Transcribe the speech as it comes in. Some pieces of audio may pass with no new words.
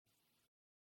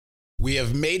We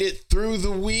have made it through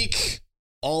the week,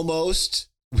 almost.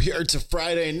 We are to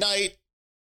Friday night,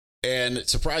 and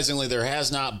surprisingly, there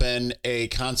has not been a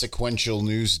consequential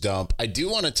news dump. I do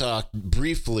want to talk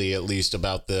briefly, at least,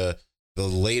 about the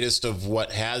latest of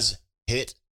what has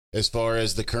hit as far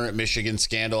as the current Michigan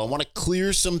scandal. I want to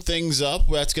clear some things up.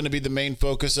 That's going to be the main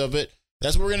focus of it.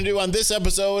 That's what we're going to do on this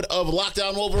episode of Locked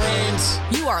On Wolverines.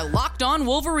 You are Locked On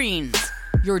Wolverines,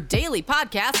 your daily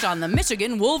podcast on the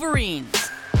Michigan Wolverines,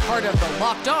 part of the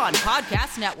Locked On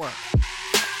Podcast Network.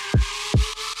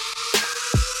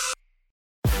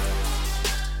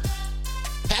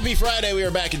 Happy Friday. We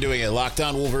are back and doing it. Locked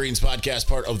On Wolverines podcast,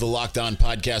 part of the Locked On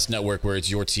Podcast Network, where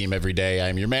it's your team every day. I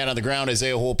am your man on the ground,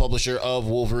 Isaiah Hole, publisher of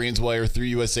Wolverines Wire through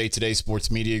USA Today Sports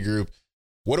Media Group.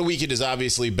 What a week it has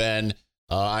obviously been.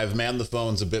 I've manned the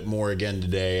phones a bit more again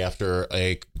today after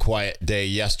a quiet day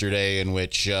yesterday in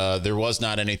which there was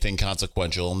not anything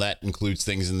consequential, and that includes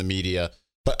things in the media.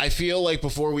 But I feel like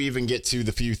before we even get to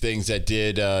the few things that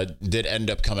did end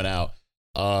up coming out,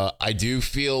 I do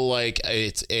feel like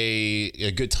it's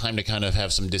a good time to kind of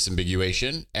have some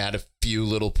disambiguation, add a few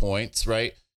little points,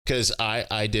 right? Because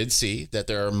I did see that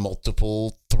there are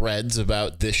multiple threads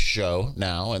about this show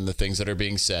now and the things that are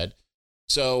being said.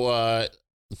 So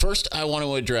first, I want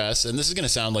to address, and this is going to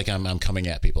sound like I'm coming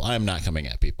at people. I am not coming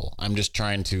at people. I'm just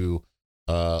trying to,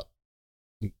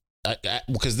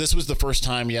 because this was the first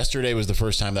time, yesterday was the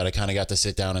first time that I kind of got to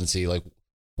sit down and see, like,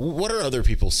 what are other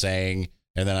people saying?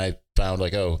 And then I found,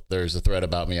 like, oh, there's a thread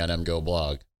about me on MGO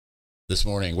blog. This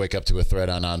morning, wake up to a thread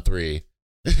on On3.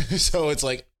 So it's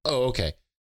like, oh, okay.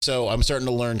 So I'm starting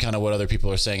to learn kind of what other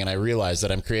people are saying, and I realize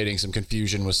that I'm creating some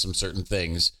confusion with some certain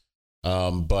things.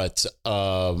 Yeah,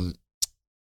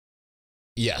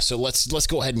 so let's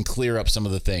go ahead and clear up some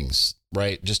of the things,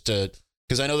 right? Just to,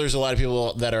 because I know there's a lot of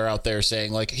people that are out there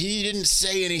saying, like, he didn't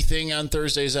say anything on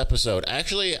Thursday's episode.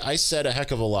 Actually, I said a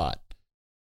heck of a lot.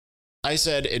 I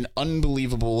said an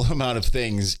unbelievable amount of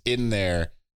things in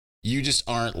there. You just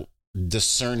aren't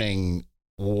discerning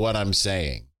what I'm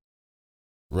saying,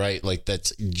 right? Like,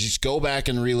 that's, just go back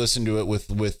and re-listen to it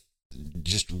with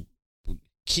just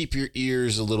keep your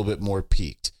ears a little bit more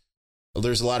peaked.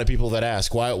 There's a lot of people that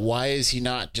ask, why is he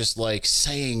not just like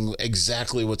saying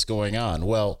exactly what's going on?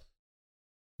 Well,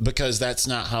 because that's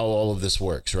not how all of this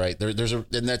works, right?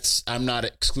 I'm not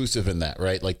exclusive in that,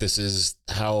 right? Like, this is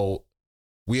how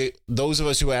those of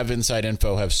us who have inside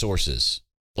info have sources.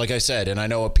 Like I said, and I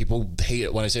know people hate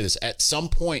it when I say this, at some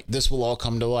point, this will all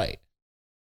come to light,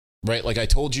 right? Like, I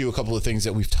told you a couple of things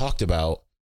that we've talked about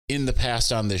in the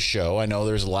past on this show. I know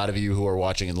there's a lot of you who are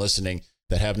watching and listening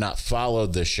that have not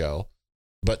followed this show.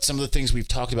 But some of the things we've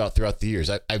talked about throughout the years,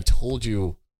 I've told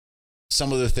you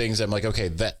some of the things. I'm like, okay,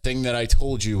 that thing that I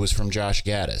told you was from Josh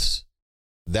Gaddis.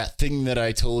 That thing that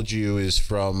I told you is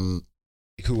from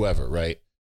whoever, right?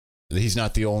 He's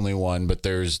not the only one, but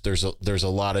there's a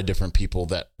lot of different people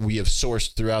that we have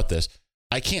sourced throughout this.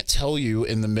 I can't tell you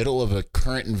in the middle of a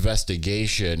current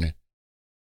investigation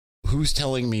who's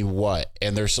telling me what.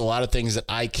 And there's a lot of things that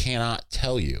I cannot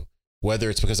tell you, whether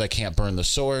it's because I can't burn the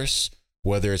source,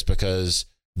 whether it's because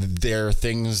there are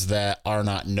things that are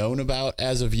not known about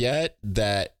as of yet,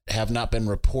 that have not been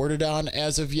reported on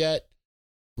as of yet,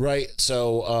 right?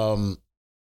 So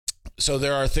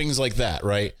there are things like that,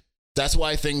 right? That's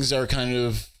why things are kind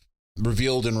of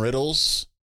revealed in riddles,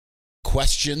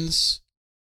 questions,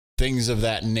 things of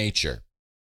that nature.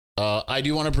 I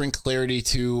do want to bring clarity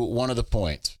to one of the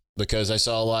points, because I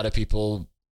saw a lot of people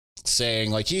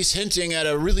saying, like, he's hinting at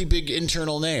a really big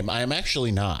internal name. I am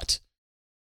actually not.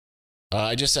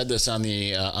 I just said this on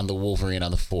the Wolverine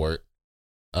on the Fort,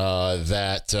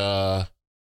 that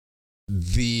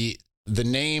the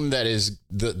name that is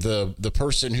the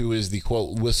person who is the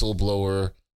quote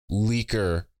whistleblower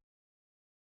leaker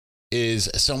is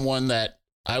someone that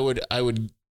I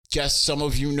would guess some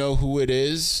of you know who it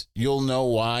is. You'll know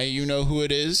why you know who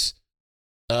it is,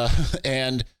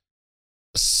 and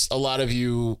a lot of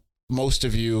you, most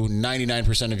of you,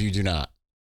 99% of you do not.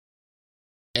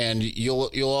 And you'll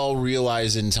all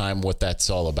realize in time what that's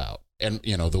all about. And,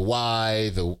 you know, the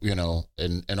why,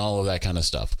 and all of that kind of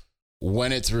stuff.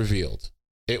 When it's revealed,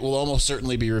 it will almost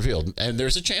certainly be revealed. And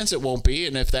there's a chance it won't be.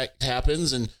 And if that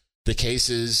happens and the case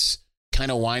is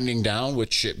kind of winding down,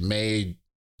 which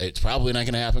it's probably not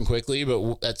going to happen quickly,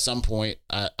 but at some point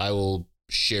I will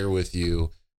share with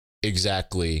you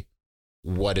exactly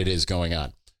what it is going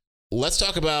on. Let's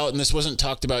talk about, and this wasn't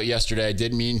talked about yesterday. I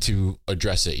did mean to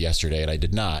address it yesterday, and I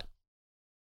did not,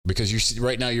 because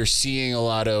right now you're seeing a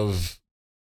lot of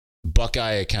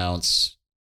Buckeye accounts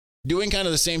doing kind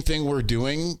of the same thing we're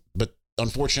doing, but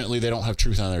unfortunately they don't have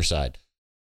truth on their side.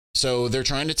 So they're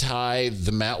trying to tie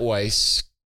the Matt Weiss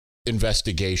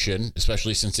investigation,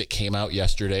 especially since it came out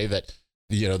yesterday that,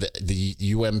 the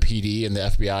UMPD and the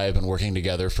FBI have been working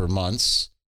together for months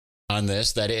on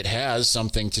this, that it has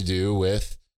something to do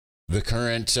with the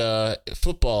current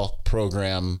football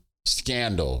program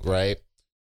scandal, right?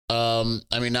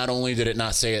 Not only did it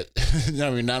not say it,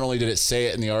 not only did it say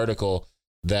it in the article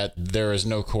that there is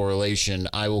no correlation,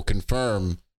 I will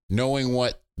confirm, knowing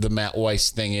what the Matt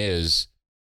Weiss thing is,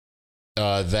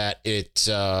 that it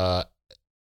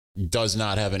does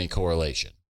not have any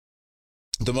correlation.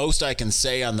 The most I can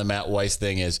say on the Matt Weiss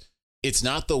thing is it's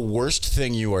not the worst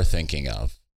thing you are thinking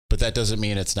of, but that doesn't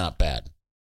mean it's not bad.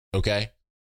 Okay?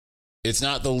 It's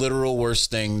not the literal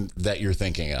worst thing that you're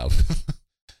thinking of.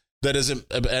 That isn't,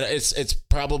 it's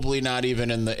probably not even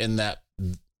in that,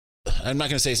 I'm not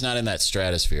going to say it's not in that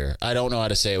stratosphere. I don't know how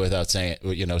to say it without saying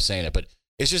it, but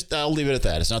it's just, I'll leave it at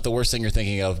that. It's not the worst thing you're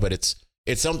thinking of, but it's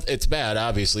bad.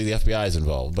 Obviously the FBI is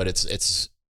involved, but it's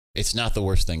not the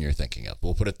worst thing you're thinking of.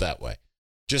 We'll put it that way.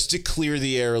 Just to clear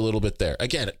the air a little bit there.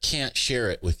 Again, I can't share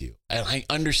it with you. I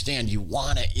understand you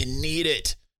want it. You need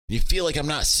it. You feel like I'm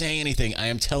not saying anything. I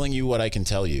am telling you what I can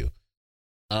tell you.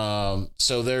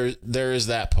 So there is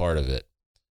that part of it.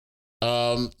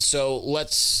 So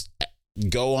let's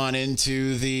go on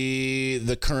into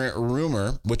the current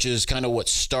rumor, which is kind of what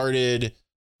started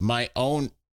my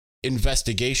own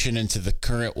investigation into the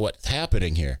current what's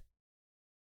happening here.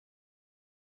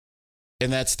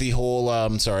 And that's the whole,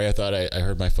 sorry, I thought I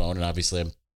heard my phone, and obviously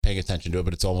I'm paying attention to it,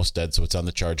 but it's almost dead, so it's on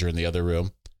the charger in the other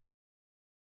room.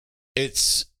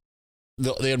 It's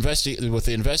with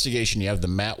the investigation, you have the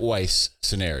Matt Weiss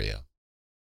scenario.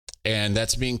 And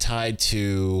that's being tied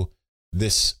to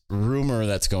this rumor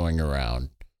that's going around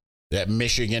that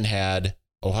Michigan had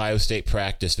Ohio State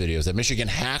practice videos, that Michigan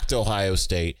hacked Ohio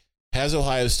State, has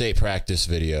Ohio State practice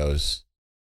videos,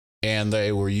 and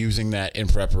they were using that in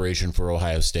preparation for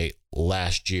Ohio State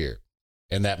last year.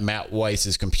 And that Matt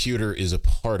Weiss's computer is a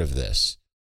part of this.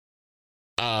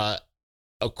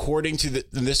 According to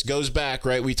and this goes back,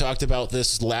 right? We talked about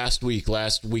this last week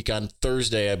on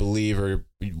Thursday, I believe, or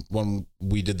when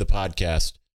we did the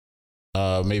podcast.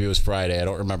 Maybe it was Friday. I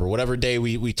don't remember. Whatever day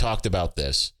we talked about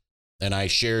this. And I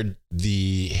shared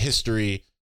the history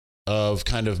of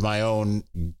kind of my own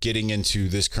getting into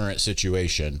this current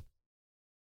situation.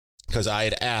 Because I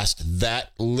had asked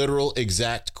that literal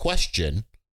exact question.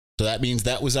 So that means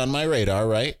that was on my radar,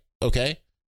 right? Okay.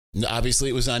 Obviously,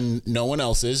 it was on no one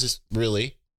else's,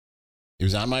 really. It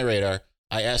was on my radar.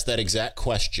 I asked that exact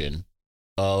question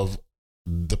of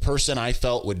the person I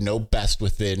felt would know best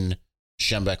within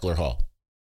Schembechler Hall.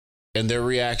 And their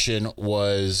reaction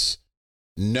was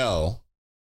no.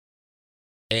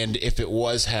 And if it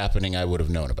was happening, I would have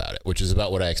known about it, which is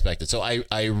about what I expected. So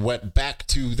I went back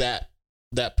to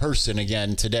that person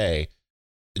again today.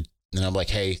 And I'm like,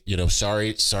 hey,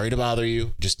 sorry to bother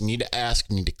you. Just need to ask,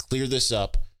 need to clear this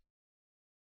up.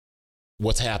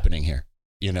 What's happening here?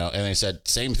 And they said,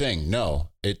 same thing. No,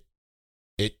 it,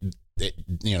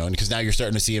 because now you're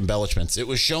starting to see embellishments. It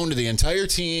was shown to the entire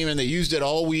team and they used it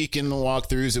all week in the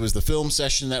walkthroughs. It was the film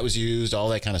session that was used, all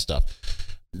that kind of stuff.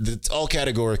 It's all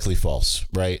categorically false,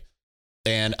 right?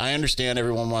 And I understand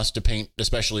everyone wants to paint,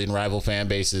 especially in rival fan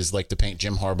bases, like to paint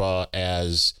Jim Harbaugh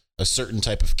as a certain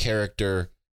type of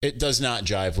character. It does not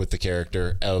jive with the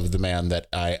character of the man that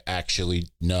I actually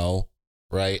know,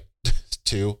 right?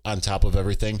 Too, on top of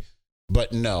everything.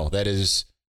 But no,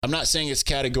 I'm not saying it's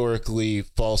categorically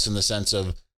false in the sense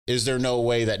of, is there no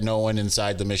way that no one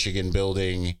inside the Michigan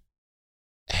building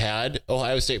had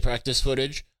Ohio State practice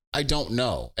footage? I don't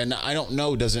know. And I don't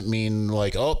know doesn't mean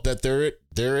like, oh, that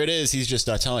there it is. He's just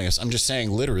not telling us. I'm just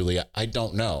saying literally, I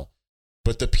don't know.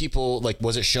 But the people, like,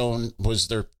 was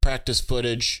there practice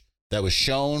footage that was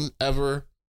shown ever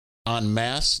en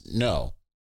masse? No.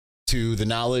 To the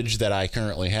knowledge that I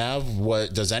currently have,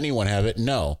 does anyone have it?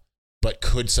 No. But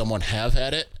could someone have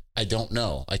had it? I don't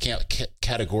know. I can't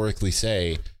categorically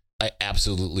say I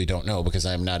absolutely don't know because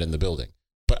I'm not in the building.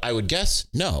 But I would guess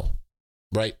no.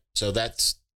 Right? So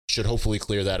that should hopefully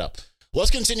clear that up.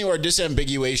 Let's continue our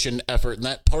disambiguation effort. And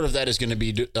that part of that is going to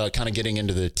be kind of getting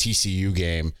into the TCU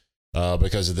game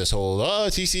because of this whole,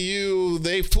 TCU,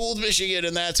 they fooled Michigan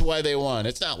and that's why they won.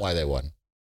 It's not why they won.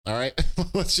 All right?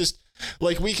 Let's just,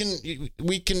 like, we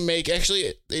can make,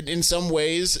 actually, in some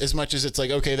ways, as much as it's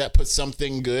like, okay, that puts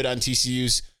something good on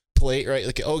TCU's plate, right?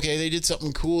 Like, okay, they did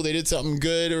something cool. They did something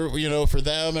good, or, for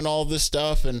them and all this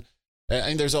stuff. And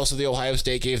there's also the Ohio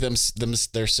State gave them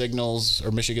their signals,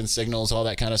 or Michigan signals, all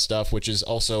that kind of stuff, which is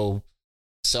also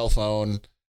cell phone.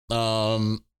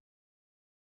 I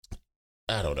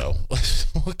don't know.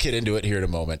 We'll get into it here in a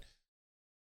moment.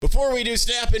 Before we do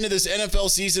snap into this NFL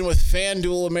season with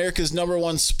FanDuel, America's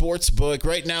 #1 sports book,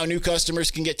 right now new customers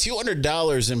can get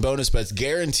 $200 in bonus bets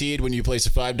guaranteed when you place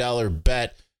a $5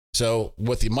 bet. So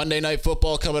with the Monday Night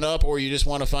Football coming up, or you just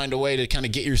want to find a way to kind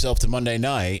of get yourself to Monday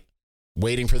night,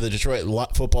 waiting for the Detroit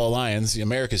Football Lions,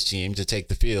 America's team, to take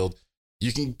the field,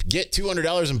 you can get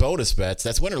 $200 in bonus bets.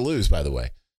 That's win or lose, by the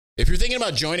way. If you're thinking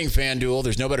about joining FanDuel,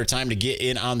 there's no better time to get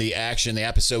in on the action. The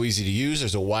app is so easy to use.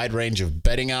 There's a wide range of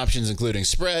betting options, including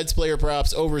spreads, player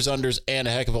props, overs, unders, and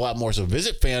a heck of a lot more. So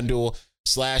visit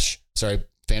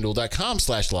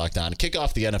FanDuel.com/lockedon to kick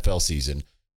off the NFL season.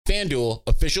 FanDuel,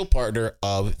 official partner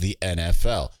of the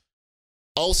NFL.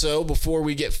 Also, before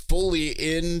we get fully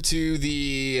into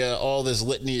the all this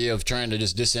litany of trying to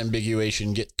just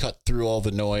disambiguation, get cut through all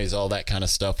the noise, all that kind of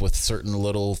stuff with certain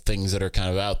little things that are kind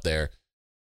of out there,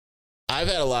 I've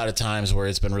had a lot of times where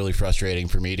it's been really frustrating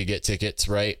for me to get tickets,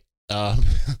 right?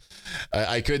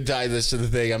 I could tie this to the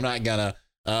thing. I'm not gonna.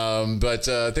 But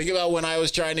think about when I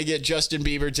was trying to get Justin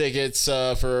Bieber tickets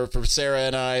for Sarah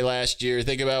and I last year.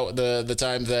 Think about the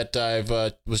time that I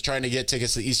was trying to get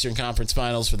tickets to the Eastern Conference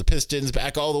Finals for the Pistons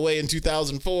back all the way in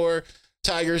 2004.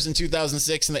 Tigers in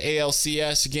 2006 in the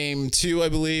ALCS Game 2, I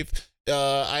believe.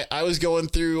 I was going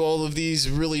through all of these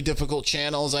really difficult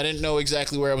channels. I didn't know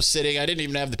exactly where I was sitting. I didn't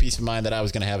even have the peace of mind that I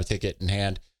was going to have a ticket in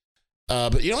hand.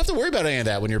 But you don't have to worry about any of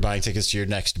that when you're buying tickets to your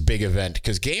next big event,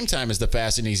 because Game Time is the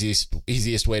fast and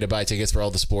easiest way to buy tickets for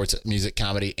all the sports, music,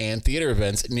 comedy, and theater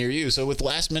events near you. So with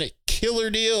last-minute killer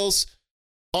deals,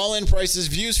 all-in prices,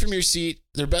 views from your seat,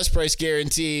 their best price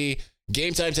guarantee,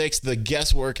 Game Time takes the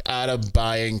guesswork out of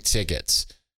buying tickets.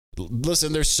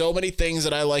 Listen, there's so many things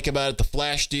that I like about it. The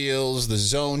flash deals, the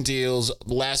zone deals,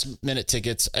 last-minute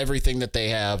tickets, everything that they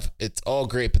have. It's all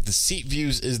great, but the seat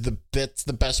views that's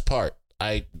the best part.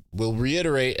 I will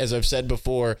reiterate, as I've said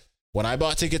before, when I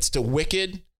bought tickets to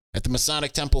Wicked at the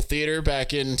Masonic Temple Theater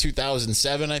back in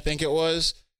 2007, I think it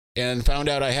was, and found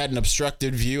out I had an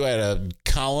obstructed view at a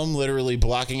column literally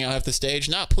blocking out half the stage,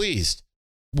 not pleased.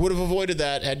 Would have avoided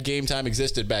that had Game Time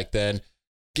existed back then.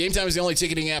 Game Time is the only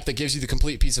ticketing app that gives you the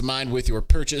complete peace of mind with your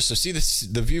purchase. So see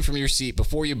the view from your seat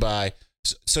before you buy,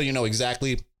 so you know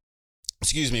exactly,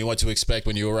 what to expect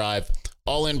when you arrive.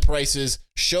 All-in prices,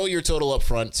 show your total up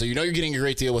front, so you know you're getting a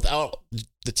great deal without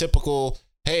the typical,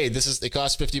 hey, it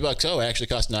costs $50. Oh, it actually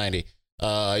costs $90.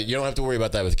 You don't have to worry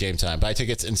about that with Game Time. Buy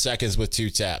tickets in seconds with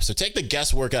 2 taps. So take the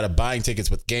guesswork out of buying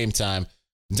tickets with Game Time.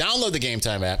 Download the Game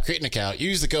Time app, create an account,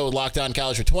 use the code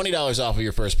LOCKEDONCollege for $20 off of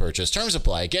your first purchase. Terms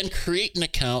apply. Again, create an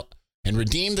account and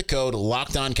redeem the code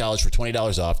LOCKEDONCollege for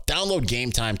 $20 off. Download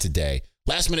Game Time today.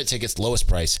 Last minute tickets, lowest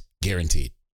price,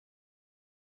 guaranteed.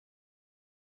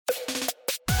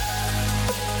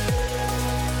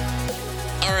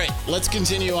 All right, let's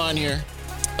continue on here.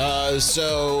 Let's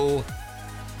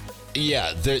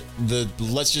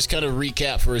just kind of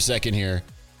recap for a second here.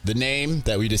 The name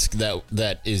that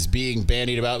that is being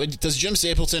bandied about. Does Jim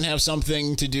Stapleton have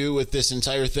something to do with this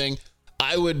entire thing?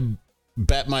 I would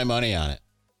bet my money on it,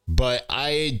 but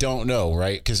I don't know,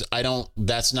 right? Because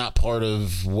that's not part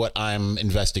of what I'm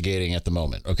investigating at the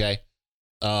moment. Okay.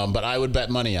 But I would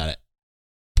bet money on it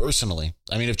personally.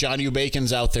 I mean, if John U.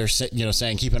 Bacon's out there,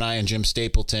 saying keep an eye on Jim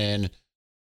Stapleton,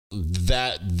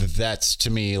 that's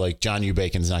to me like John U.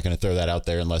 Bacon's not going to throw that out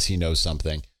there unless he knows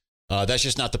something. That's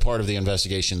just not the part of the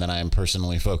investigation that I am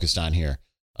personally focused on here.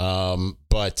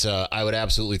 But I would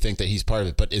absolutely think that he's part of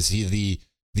it. But is he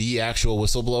the actual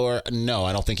whistleblower? No,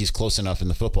 I don't think he's close enough in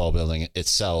the football building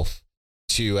itself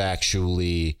to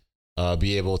actually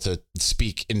be able to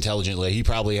speak intelligently. He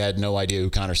probably had no idea who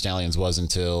Connor Stallions was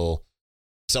until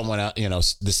someone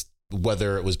else,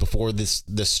 whether it was before this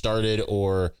started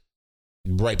or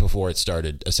right before it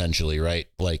started, essentially, right?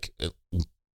 Like,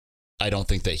 I don't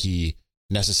think that he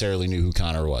necessarily knew who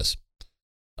Connor was.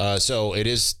 So it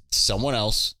is someone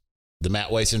else. The Matt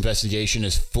Weiss investigation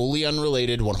is fully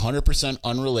unrelated, 100%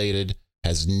 unrelated,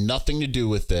 has nothing to do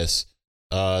with this.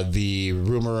 The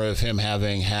rumor of him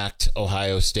having hacked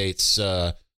Ohio State's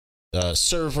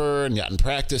server and gotten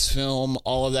practice film,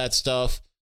 all of that stuff,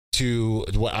 to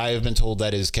what I have been told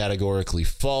that is categorically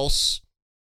false.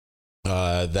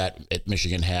 That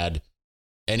Michigan had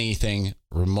anything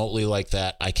remotely like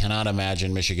that. I cannot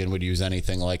imagine Michigan would use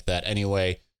anything like that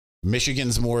anyway.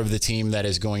 Michigan's more of the team that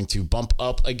is going to bump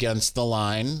up against the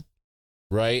line,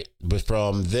 right? But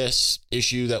from this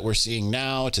issue that we're seeing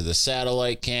now to the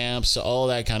satellite camps, all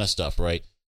that kind of stuff, right?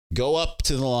 Go up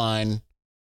to the line.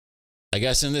 I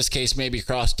guess in this case, maybe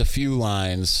crossed a few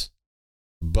lines,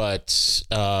 but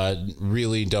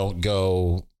really don't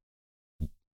go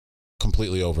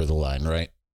completely over the line, right?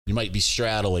 You might be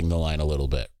straddling the line a little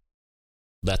bit.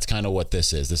 That's kind of what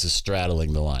this is. This is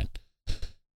straddling the line.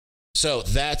 So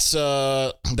that's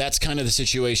kind of the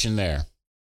situation there.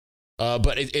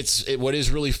 But what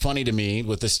is really funny to me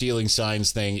with the stealing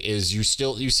signs thing is you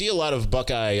see a lot of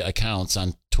Buckeye accounts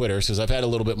on Twitter, because I've had a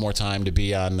little bit more time to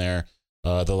be on there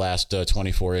the last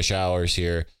 24-ish hours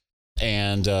here,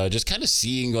 and just kind of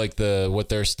seeing like the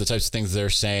types of things they're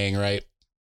saying, right?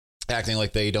 Acting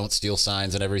like they don't steal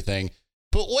signs and everything.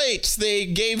 But wait, they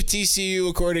gave TCU,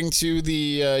 according to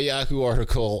the Yahoo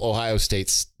article, Ohio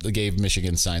State gave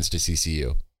Michigan signs to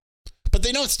TCU. But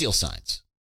they don't steal signs.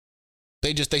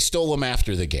 They stole them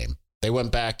after the game. They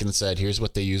went back and said, here's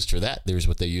what they used for that. Here's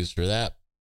what they used for that.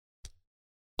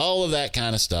 All of that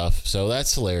kind of stuff. So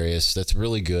that's hilarious. That's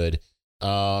really good.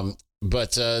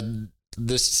 But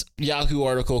this Yahoo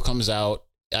article comes out.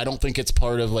 I don't think it's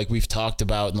part of, like we've talked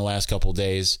about in the last couple of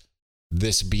days,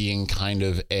 this being kind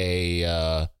of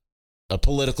a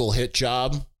political hit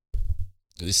job.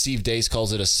 Steve Dace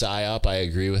calls it a psyop. I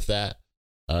agree with that.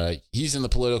 He's in the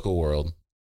political world.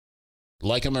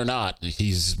 Like him or not,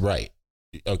 he's right.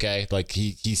 Okay? Like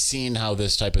he's seen how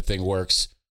this type of thing works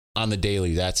on the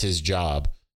daily. That's his job.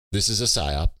 This is a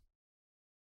psyop.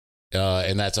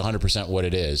 And that's 100% what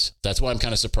it is. That's why I'm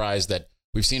kind of surprised that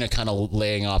we've seen it kind of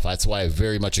laying off. That's why I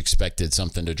very much expected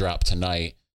something to drop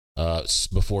tonight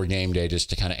before game day,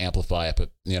 just to kind of amplify it. But,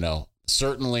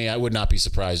 certainly I would not be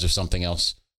surprised if something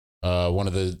else, one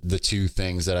of the two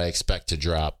things that I expect to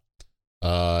drop,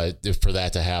 if for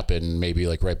that to happen, maybe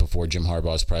like right before Jim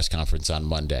Harbaugh's press conference on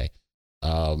Monday.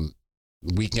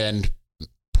 Weekend,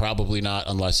 probably not,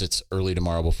 unless it's early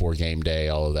tomorrow before game day,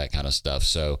 all of that kind of stuff.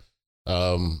 So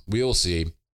we will see.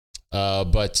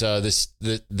 But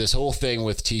this whole thing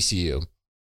with TCU,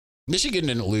 Michigan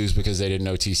didn't lose because they didn't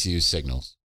know TCU's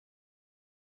signals.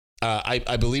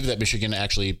 I believe that Michigan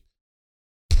actually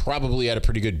probably had a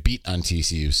pretty good beat on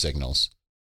TCU's signals.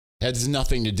 It has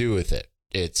nothing to do with it.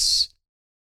 It's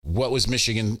what was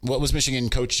Michigan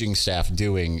coaching staff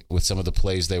doing with some of the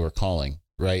plays they were calling,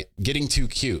 right? Getting too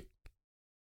cute.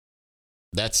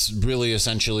 That's really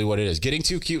essentially what it is. Getting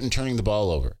too cute and turning the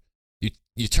ball over.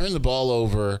 You turn the ball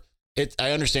over. I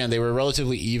understand they were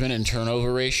relatively even in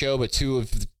turnover ratio, but two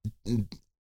of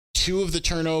the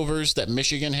turnovers that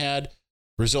Michigan had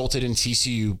resulted in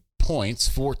TCU points,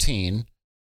 14.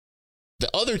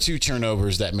 The other two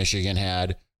turnovers that Michigan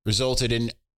had resulted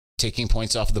in taking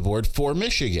points off the board for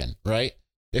Michigan, right?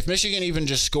 If Michigan even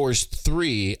just scores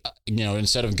 3,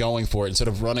 instead of going for it, instead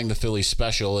of running the Philly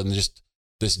special and just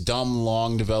this dumb,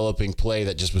 long developing play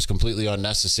that just was completely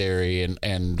unnecessary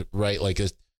and right, like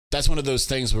that's one of those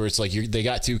things where it's like they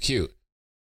got too cute.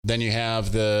 Then you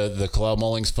have the Kalel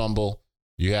Mullings fumble,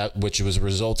 which was a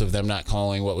result of them not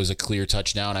calling what was a clear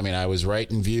touchdown. I mean, I was right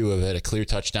in view of it, a clear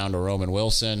touchdown to Roman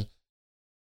Wilson.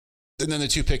 And then the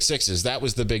 2 pick sixes, that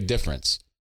was the big difference.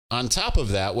 On top of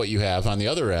that, what you have on the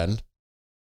other end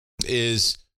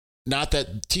is not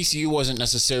that TCU wasn't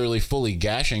necessarily fully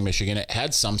gashing Michigan. It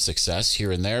had some success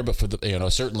here and there, but for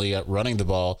certainly at running the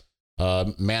ball,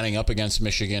 manning up against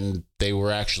Michigan, they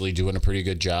were actually doing a pretty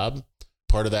good job.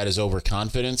 Part of that is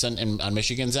overconfidence on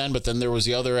Michigan's end, but then there was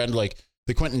the other end, like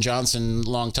the Quentin Johnson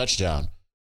long touchdown.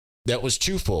 That was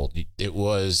twofold. It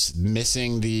was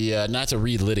missing the, not to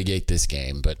relitigate this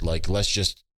game, but like,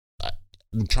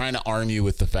 I'm trying to arm you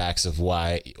with the facts of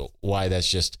why that's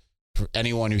just, for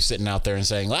anyone who's sitting out there and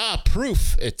saying,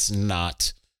 proof, it's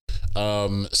not.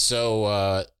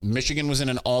 So Michigan was in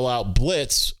an all-out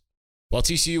blitz while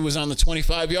TCU was on the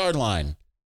 25-yard line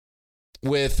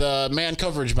with man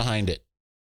coverage behind it.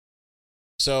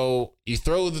 So you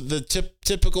throw the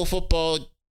typical football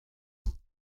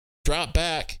drop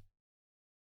back.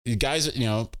 You guys,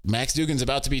 Max Dugan's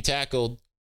about to be tackled.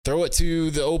 Throw it to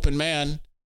the open man,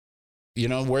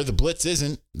 where the blitz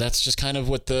isn't. That's just kind of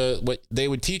what they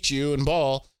would teach you in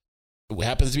ball. It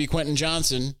happens to be Quentin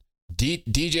Johnson.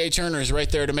 DJ Turner's right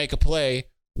there to make a play.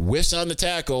 Whiffs on the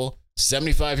tackle.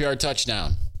 75-yard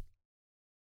touchdown.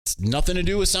 It's nothing to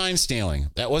do with sign stealing.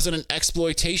 That wasn't an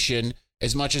exploitation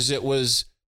as much as it was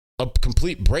a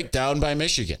complete breakdown by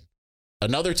Michigan.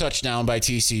 Another touchdown by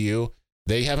TCU.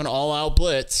 They have an all-out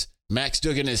blitz. Max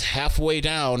Duggan is halfway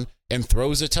down and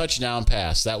throws a touchdown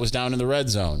pass. That was down in the red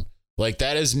zone. Like,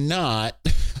 that is not,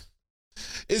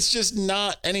 it's just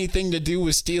not anything to do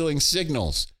with stealing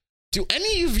signals. Do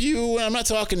any of you, and I'm not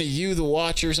talking to you, the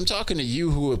watchers, I'm talking to you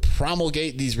who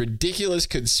promulgate these ridiculous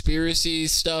conspiracy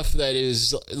stuff that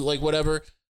is like whatever.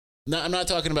 No, I'm not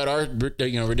talking about our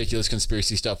ridiculous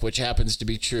conspiracy stuff, which happens to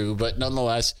be true, but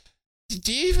nonetheless, did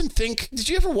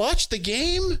you ever watch the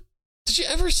game? Did you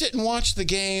ever sit and watch the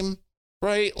game?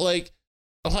 Right? Like,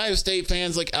 Ohio State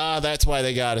fans like, that's why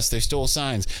they got us. They stole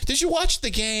signs. Did you watch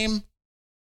the game?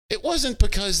 It wasn't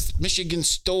because Michigan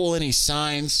stole any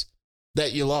signs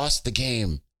that you lost the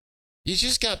game. You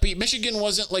just got beat. Michigan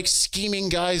wasn't like scheming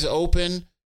guys open.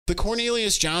 The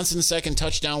Cornelius Johnson second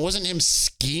touchdown wasn't him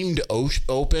schemed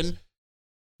open.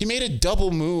 He made a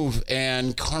double move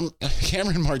and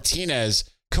Cameron Martinez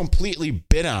completely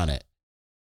bit on it.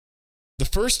 The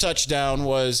first touchdown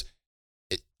was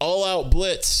all-out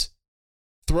blitz.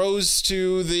 Throws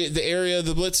to the area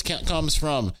the blitz comes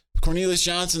from. Cornelius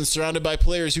Johnson, surrounded by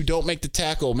players who don't make the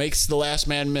tackle, makes the last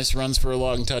man miss, runs for a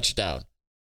long touchdown.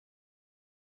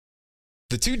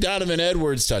 The 2 Donovan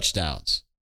Edwards touchdowns.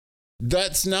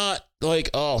 That's not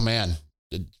like, oh man,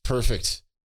 perfect.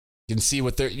 You can see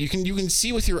what you can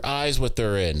see with your eyes what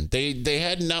they're in. They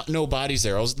had no bodies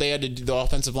there. All they had to do, the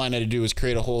offensive line had to do was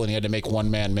create a hole, and he had to make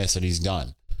one man miss, and he's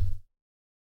done.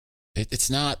 It's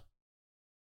not.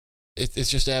 It's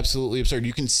just absolutely absurd.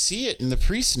 You can see it in the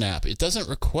pre-snap. It doesn't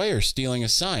require stealing a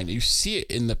sign. You see it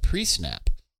in the pre-snap.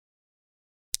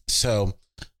 So,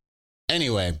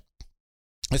 anyway,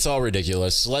 it's all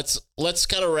ridiculous. Let's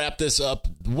kind of wrap this up.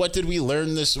 What did we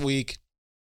learn this week?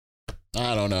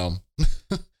 I don't know.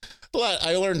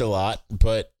 I learned a lot,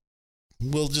 but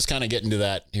we'll just kind of get into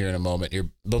that here in a moment here.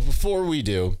 But before we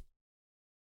do,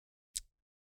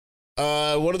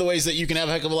 one of the ways that you can have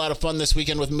a heck of a lot of fun this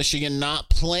weekend with Michigan not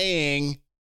playing,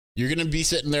 you're going to be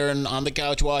sitting there and on the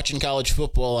couch watching college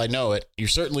football. I know it. You're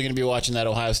certainly going to be watching that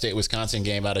Ohio State-Wisconsin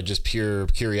game out of just pure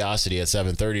curiosity at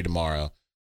 7:30 tomorrow.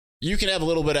 You can have a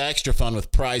little bit of extra fun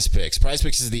with Prize Picks. Prize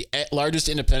Picks is the largest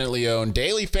independently owned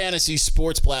daily fantasy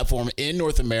sports platform in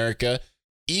North America.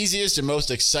 Easiest and most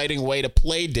exciting way to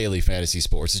play daily fantasy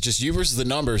sports. It's just you versus the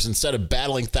numbers instead of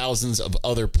battling thousands of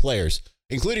other players,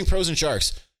 including pros and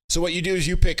sharks. So what you do is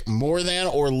you pick more than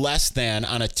or less than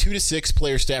on a 2 to 6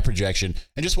 player stat projection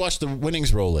and just watch the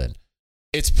winnings roll in.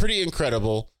 It's pretty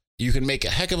incredible. You can make a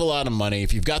heck of a lot of money.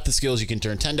 If you've got the skills, you can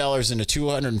turn $10 into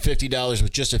 $250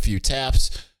 with just a few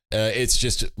taps. It's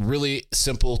just really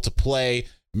simple to play.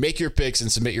 Make your picks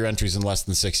and submit your entries in less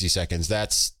than 60 seconds.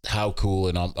 That's how cool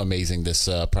and amazing this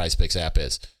Prize Picks app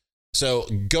is. So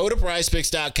go to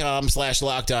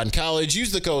prizepicks.com/lockedoncollege.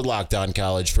 Use the code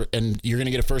LOCKEDONCollege and you're going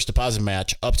to get a first deposit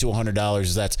match up to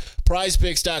 $100. That's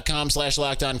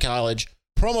prizepicks.com/lockedoncollege.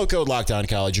 Promo code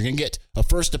LOCKEDONCollege. You're going to get a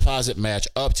first deposit match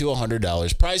up to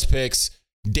 $100. Prize Picks,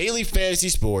 daily fantasy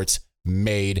sports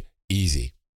made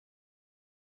easy.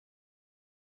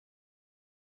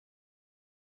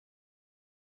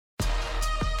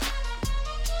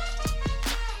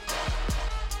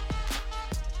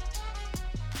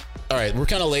 All right, we're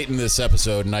kind of late in this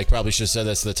episode, and I probably should have said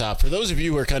this at the top. For those of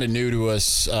you who are kind of new to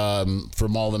us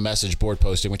from all the message board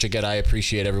posting, which, again, I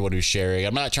appreciate everyone who's sharing.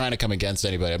 I'm not trying to come against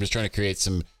anybody. I'm just trying to create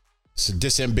some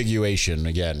disambiguation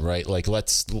again, right? Like,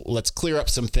 let's clear up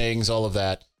some things, all of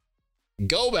that.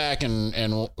 Go back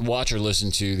and watch or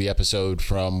listen to the episode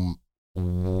from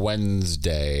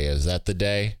Wednesday. Is that the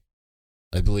day?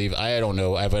 I believe. I don't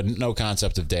know. I have no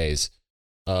concept of days.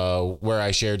 Where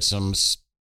I shared some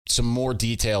more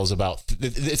details about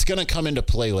it's going to come into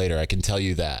play later. I can tell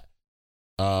you that.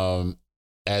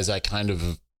 As I kind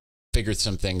of figured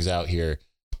some things out here.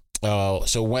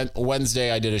 So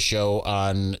Wednesday I did a show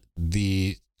on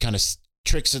the kind of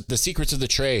tricks, the secrets of the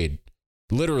trade,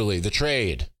 literally the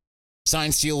trade,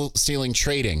 sign stealing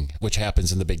trading, which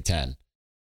happens in the Big Ten.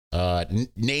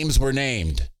 Names were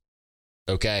named.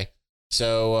 Okay.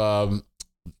 So,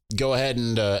 go ahead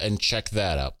and check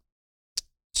that out.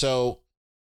 So,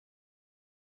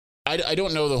 I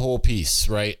don't know the whole piece,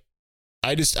 right?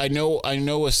 I know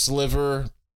a sliver.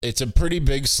 It's a pretty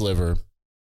big sliver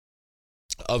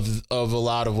of a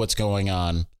lot of what's going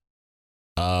on.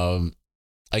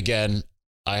 Again,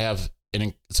 I have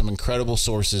some incredible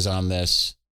sources on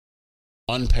this,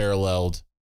 unparalleled.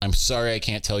 I'm sorry I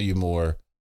can't tell you more.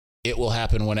 It will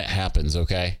happen when it happens,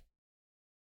 okay?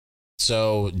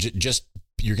 So just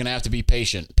you're gonna have to be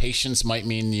patient. Patience might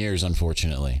mean years,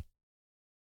 unfortunately.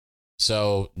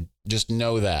 So just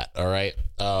know that, all right?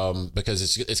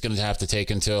 Because it's going to have to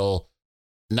take until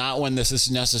not when this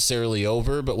is necessarily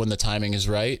over, but when the timing is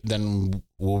right. Then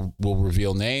we'll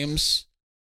reveal names,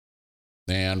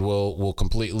 and we'll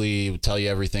completely tell you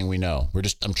everything we know.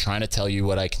 I'm trying to tell you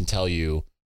what I can tell you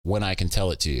when I can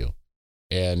tell it to you.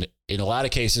 And in a lot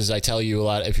of cases, I tell you a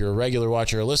lot. If you're a regular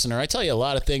watcher or listener, I tell you a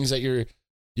lot of things that you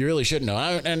really should know.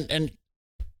 And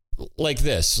like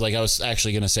this, like I was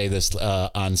actually going to say this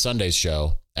on Sunday's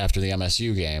show after the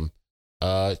MSU game.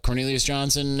 Cornelius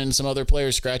Johnson and some other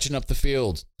players scratching up the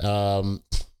field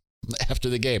after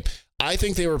the game. I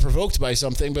think they were provoked by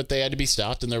something, but they had to be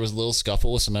stopped, and there was a little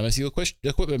scuffle with some MSU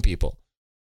equipment people.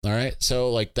 All right.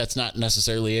 So, like, that's not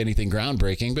necessarily anything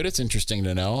groundbreaking, but it's interesting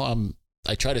to know.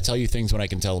 I try to tell you things when I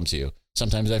can tell them to you.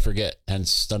 Sometimes I forget.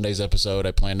 Hence, Sunday's episode,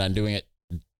 I planned on doing it.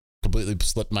 Completely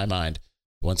slipped my mind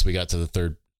once we got to the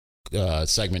third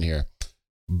segment here.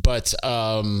 But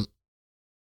I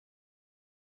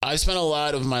spent a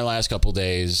lot of my last couple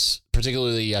days,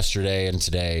 particularly yesterday and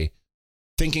today,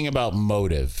 thinking about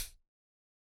motive.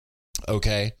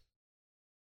 Okay.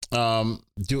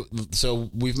 So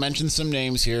we've mentioned some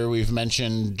names here. We've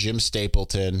mentioned Jim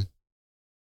Stapleton.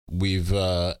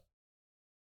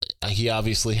 He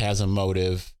obviously has a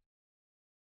motive,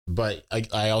 but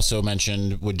I also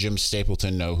mentioned, would Jim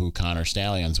Stapleton know who Connor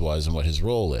Stallions was and what his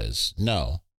role is?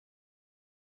 No.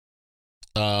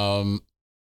 The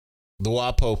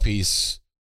WAPO piece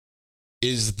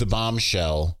is the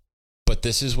bombshell, but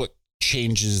this is what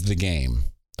changes the game.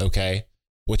 Okay.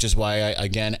 Which is why I,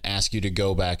 again, ask you to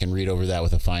go back and read over that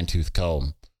with a fine-tooth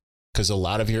comb. Because a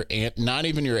lot of your, not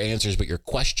even your answers, but your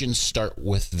questions start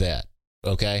with that.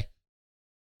 Okay?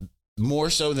 More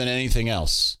so than anything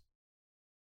else.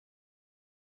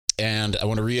 And I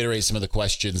want to reiterate some of the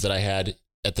questions that I had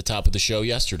at the top of the show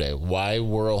yesterday. Why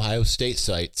were Ohio State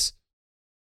sites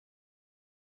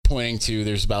pointing to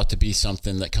there's about to be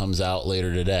something that comes out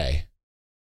later today?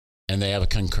 And they have a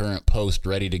concurrent post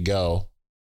ready to go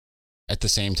at the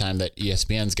same time that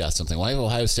ESPN's got something. Why have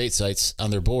Ohio State sites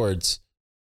on their boards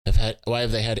why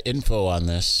have they had info on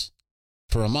this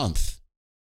for a month?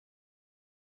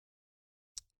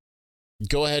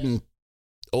 Go ahead and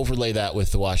overlay that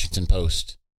with the Washington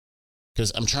Post,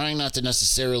 because I'm trying not to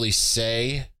necessarily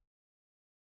say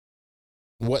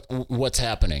what's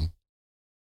happening,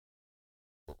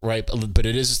 right? But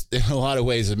it is in a lot of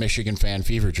ways a Michigan fan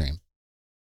fever dream.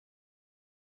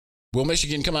 Will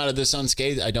Michigan come out of this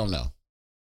unscathed? I don't know.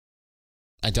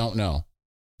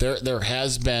 There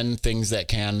has been things that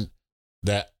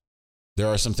there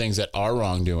are some things that are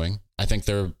wrongdoing. I think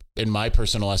they're, in my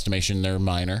personal estimation, they're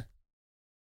minor.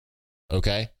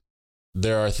 Okay.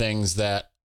 There are things that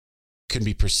can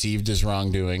be perceived as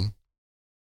wrongdoing,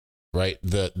 right?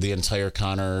 The entire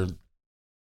Connor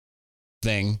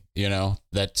thing,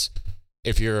 that's,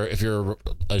 if you're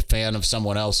a fan of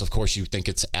someone else, of course you think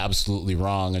it's absolutely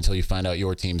wrong until you find out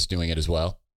your team's doing it as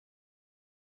well.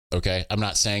 Okay, I'm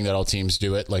not saying that all teams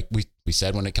do it. Like we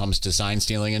said, when it comes to sign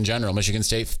stealing in general, Michigan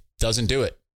State doesn't do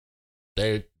it.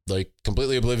 They're like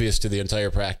completely oblivious to the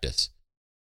entire practice.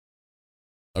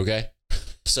 Okay,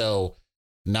 so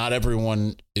not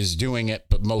everyone is doing it,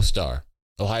 but most are.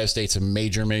 Ohio State's a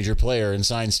major player in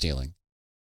sign stealing.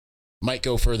 Might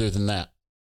go further than that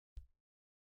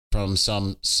from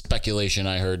some speculation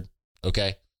I heard.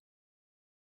 Okay,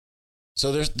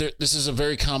 so this is a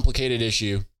very complicated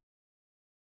issue.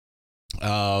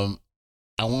 I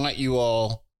want you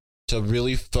all to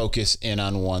really focus in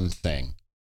on one thing,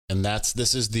 and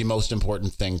this is the most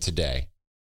important thing today.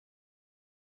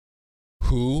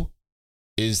 Who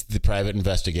is the private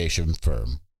investigation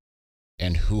firm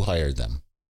and who hired them?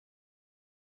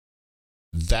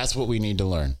 That's what we need to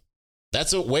learn.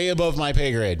 That's way above my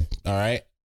pay grade. All right.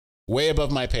 Way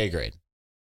above my pay grade.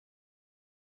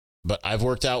 But I've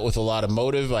worked out with a lot of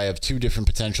motive. I have two different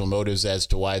potential motives as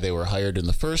to why they were hired in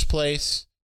the first place.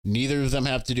 Neither of them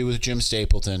have to do with Jim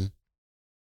Stapleton.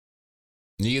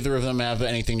 Neither of them have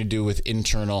anything to do with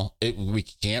internal. We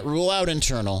can't rule out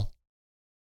internal,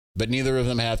 but neither of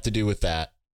them have to do with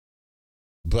that.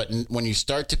 But when you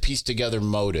start to piece together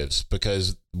motives,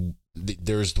 because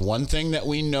there's one thing that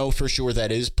we know for sure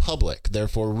that is public,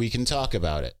 therefore we can talk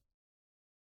about it.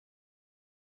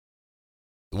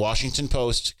 The Washington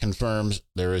Post confirms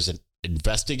there is an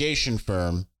investigation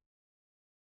firm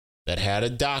that had a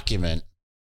document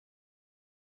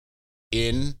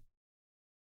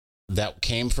that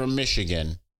came from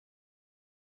Michigan.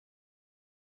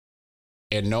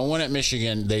 And no one at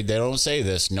Michigan, they don't say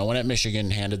this, no one at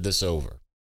Michigan handed this over.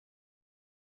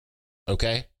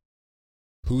 Okay?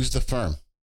 Who's the firm?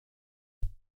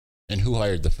 And who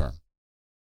hired the firm?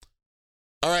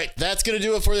 All right, that's going to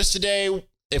do it for this today.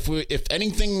 If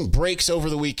anything breaks over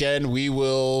the weekend, we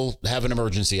will have an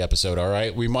emergency episode, all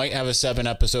right? We might have a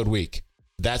 7-episode week.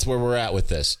 That's where we're at with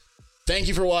this. Thank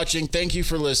you for watching. Thank you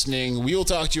for listening. We will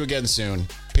talk to you again soon.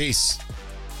 Peace.